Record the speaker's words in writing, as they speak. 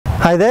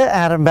Hi there,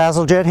 Adam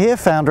Bazalgette here,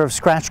 founder of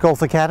Scratch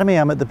Golf Academy.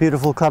 I'm at the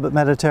beautiful club at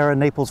Mediterra in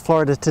Naples,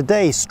 Florida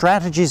today.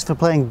 Strategies for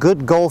playing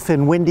good golf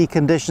in windy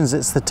conditions.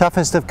 It's the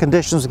toughest of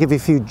conditions. We'll give you a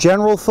few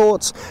general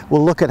thoughts.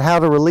 We'll look at how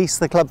to release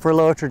the club for a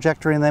lower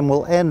trajectory, and then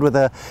we'll end with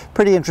a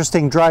pretty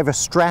interesting driver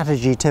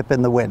strategy tip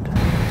in the wind.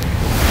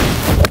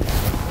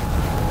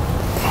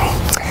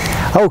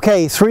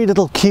 Okay, 3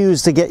 little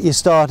cues to get you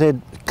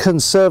started.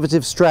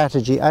 Conservative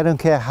strategy. I don't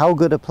care how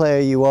good a player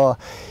you are.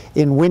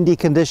 In windy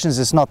conditions,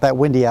 it's not that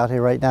windy out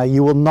here right now,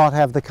 you will not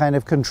have the kind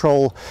of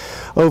control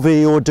over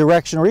your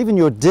direction or even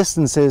your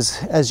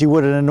distances as you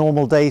would in a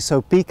normal day,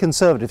 so be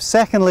conservative.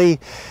 Secondly,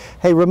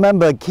 hey,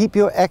 remember, keep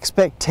your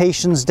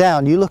expectations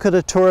down. You look at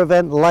a tour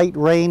event, light,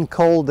 rain,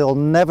 cold, they'll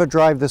never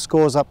drive the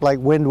scores up like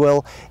wind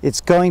will. It's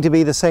going to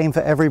be the same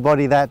for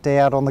everybody that day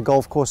out on the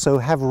golf course, so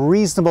have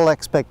reasonable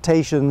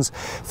expectations.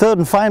 Third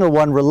and final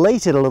one,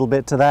 related a little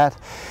bit to that,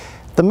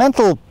 the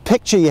mental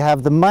picture you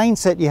have, the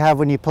mindset you have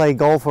when you play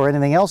golf or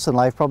anything else in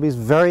life probably is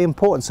very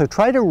important. So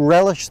try to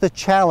relish the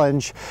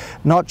challenge,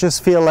 not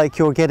just feel like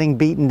you're getting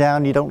beaten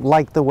down, you don't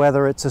like the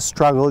weather, it's a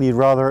struggle, you'd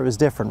rather it was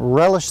different.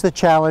 Relish the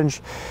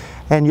challenge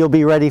and you'll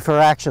be ready for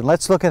action.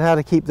 Let's look at how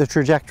to keep the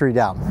trajectory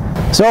down.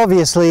 So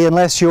obviously,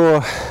 unless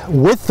you're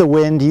with the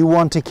wind, you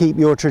want to keep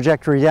your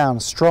trajectory down.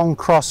 Strong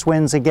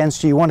crosswinds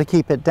against you, you want to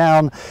keep it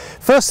down.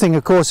 First thing,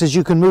 of course, is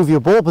you can move your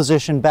ball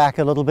position back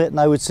a little bit, and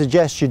I would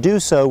suggest you do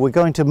so. We're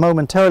going to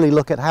momentarily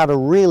look at how to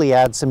really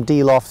add some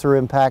de-loft through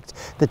impact,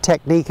 the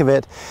technique of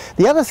it.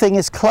 The other thing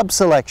is club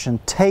selection.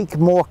 Take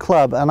more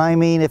club, and I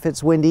mean, if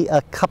it's windy,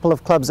 a couple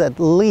of clubs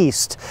at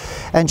least,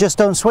 and just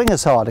don't swing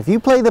as hard. If you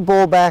play the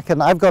ball back,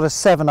 and I've got a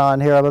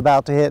 7-iron here I'm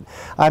about to hit,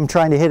 I'm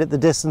trying to hit it the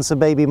distance of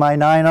maybe my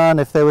 9-iron.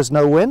 If there was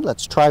no wind,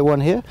 let's try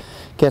one here.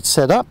 Get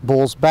set up,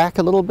 balls back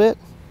a little bit.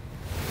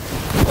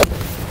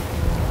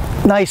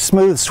 Nice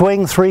smooth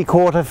swing,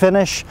 3/4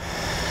 finish.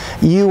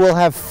 You will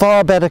have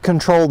far better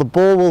control. The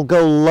ball will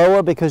go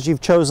lower because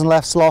you've chosen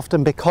left loft,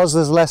 and because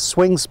there's less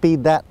swing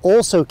speed, that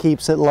also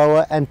keeps it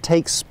lower and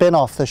takes spin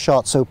off the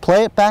shot. So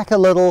play it back a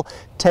little,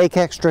 take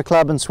extra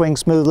club and swing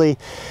smoothly.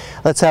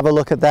 Let's have a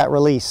look at that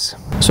release.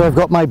 So I've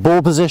got my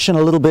ball position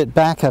a little bit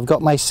back, I've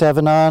got my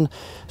 7-iron.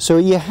 So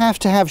you have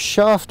to have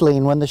shaft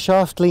lean. When the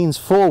shaft leans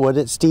forward,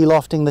 it's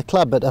de-lofting the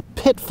club. But a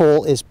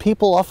pitfall is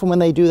people often, when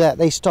they do that,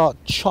 they start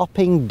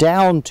chopping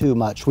down too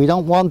much. We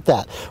don't want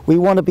that. We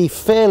want to be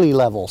fairly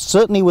level.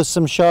 Certainly with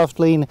some shaft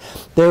lean,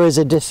 there is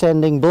a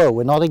descending blow.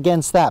 We're not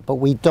against that, but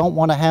we don't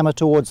want to hammer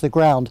towards the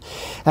ground.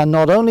 And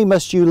not only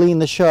must you lean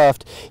the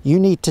shaft, you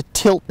need to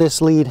tilt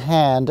this lead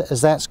hand,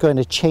 as that's going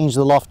to change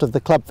the loft of the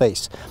club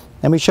face.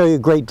 Let me show you a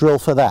great drill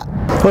for that.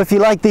 Well, if you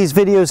like these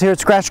videos here at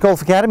Scratch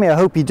Golf Academy, I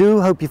hope you do.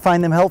 Hope you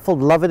find them helpful.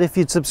 Love it if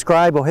you'd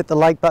subscribe or hit the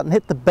like button.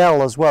 Hit the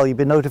bell as well. You'll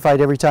be notified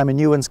every time a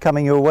new one's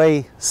coming your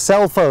way.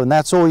 Cell phone,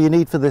 that's all you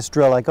need for this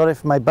drill. I got it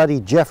from my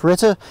buddy Jeff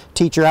Ritter,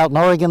 teacher out in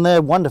Oregon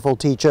there, wonderful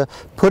teacher.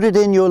 Put it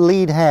in your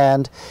lead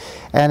hand,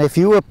 and if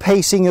you were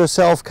pacing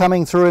yourself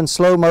coming through in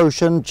slow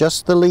motion,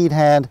 just the lead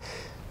hand,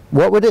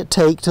 what would it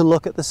take to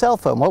look at the cell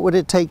phone? What would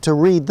it take to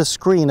read the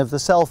screen of the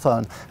cell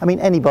phone? I mean,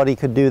 anybody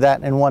could do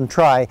that in one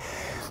try.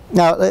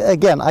 Now,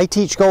 again, I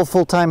teach golf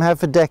full-time,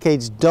 have for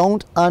decades.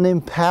 Don't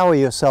unempower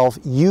yourself.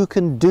 You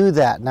can do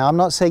that. Now, I'm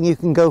not saying you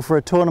can go for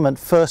a tournament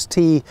first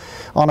tee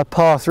on a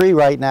par 3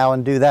 right now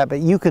and do that, but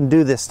you can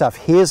do this stuff.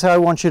 Here's how I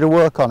want you to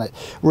work on it.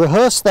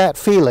 Rehearse that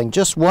feeling.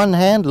 Just one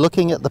hand,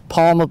 looking at the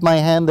palm of my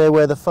hand there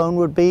where the phone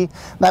would be.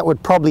 That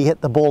would probably hit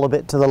the ball a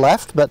bit to the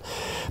left, but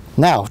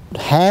now,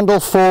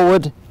 handle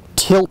forward,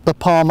 tilt the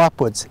palm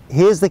upwards.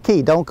 Here's the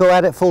key. Don't go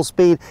at it full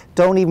speed.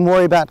 Don't even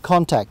worry about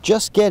contact.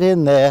 Just get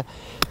in there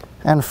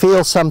and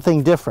feel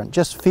something different.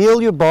 Just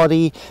feel your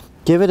body.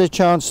 Give it a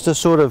chance to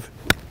sort of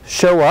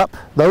show up.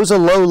 Those are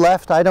low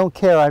left. I don't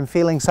care. I'm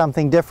feeling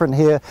something different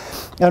here.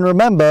 And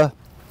remember,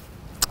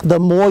 the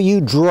more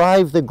you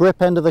drive the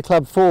grip end of the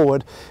club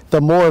forward,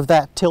 the more of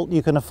that tilt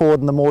you can afford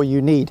and the more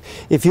you need.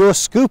 If you're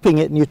scooping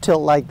it and you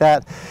tilt like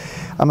that,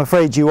 I'm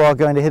afraid you are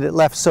going to hit it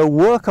left. So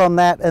work on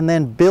that and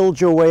then build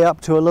your way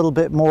up to a little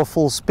bit more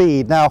full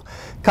speed. Now,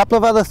 a couple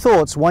of other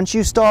thoughts. Once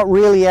you start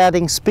really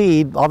adding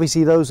speed,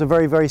 obviously those are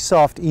very, very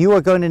soft, you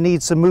are going to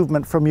need some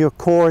movement from your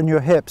core and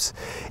your hips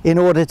in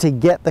order to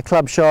get the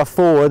club shaft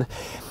forward.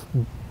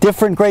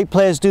 Different great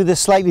players do this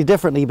slightly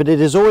differently, but it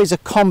is always a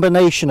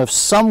combination of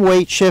some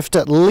weight shift,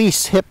 at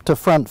least hip to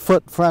front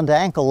foot, front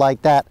ankle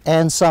like that,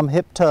 and some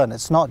hip turn.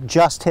 It's not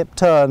just hip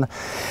turn.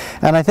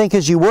 And I think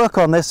as you work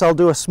on this, I'll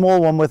do a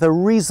small one with a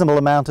reasonable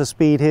amount of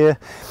speed here.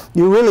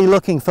 You're really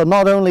looking for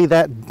not only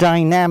that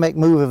dynamic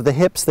move of the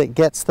hips that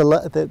gets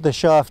the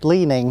shaft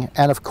leaning,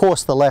 and of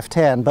course the left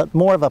hand, but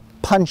more of a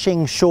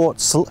punching, short,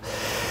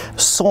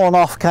 sawn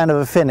off kind of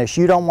a finish.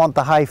 You don't want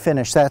the high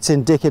finish. That's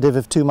indicative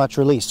of too much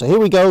release. So here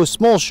we go,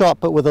 small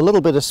shot but with a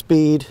little bit of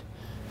speed.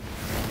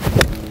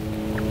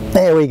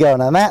 There we go.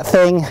 Now that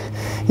thing,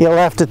 you'll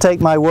have to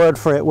take my word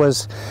for it,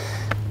 was,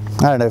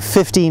 I don't know,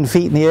 15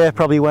 feet in the air,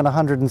 probably went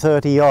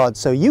 130 yards.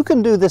 So you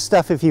can do this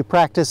stuff if you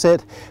practice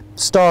it.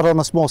 start on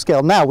a small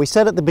scale. Now, we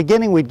said at the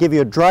beginning we'd give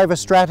you a driver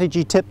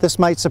strategy tip. This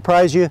might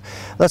surprise you.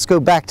 Let's go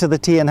back to the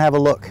tee and have a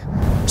look.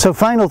 So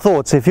final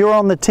thoughts. If you're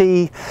on the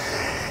tee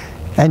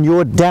and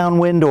you're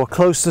downwind or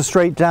close to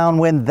straight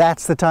downwind,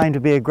 that's the time to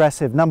be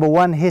aggressive. Number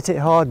one, hit it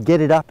hard,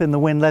 get it up in the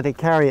wind, let it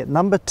carry it.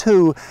 Number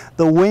two,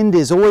 the wind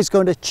is always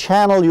going to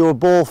channel your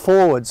ball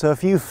forward. So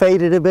if you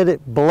fade it a bit,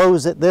 it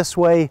blows it this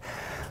way.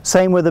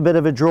 Same with a bit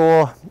of a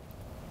draw.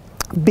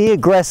 Be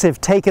aggressive,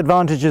 take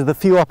advantage of the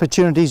few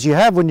opportunities you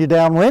have when you're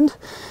downwind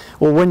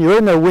or when you're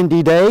in a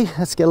windy day.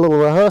 Let's get a little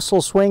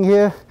rehearsal swing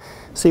here.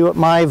 See what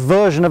my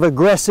version of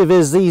aggressive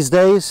is these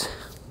days.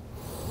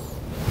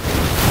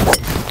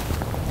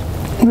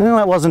 Well,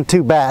 that wasn't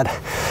too bad.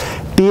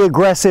 Be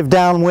aggressive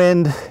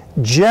downwind,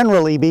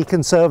 generally be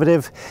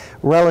conservative,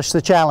 relish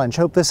the challenge.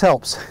 Hope this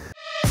helps.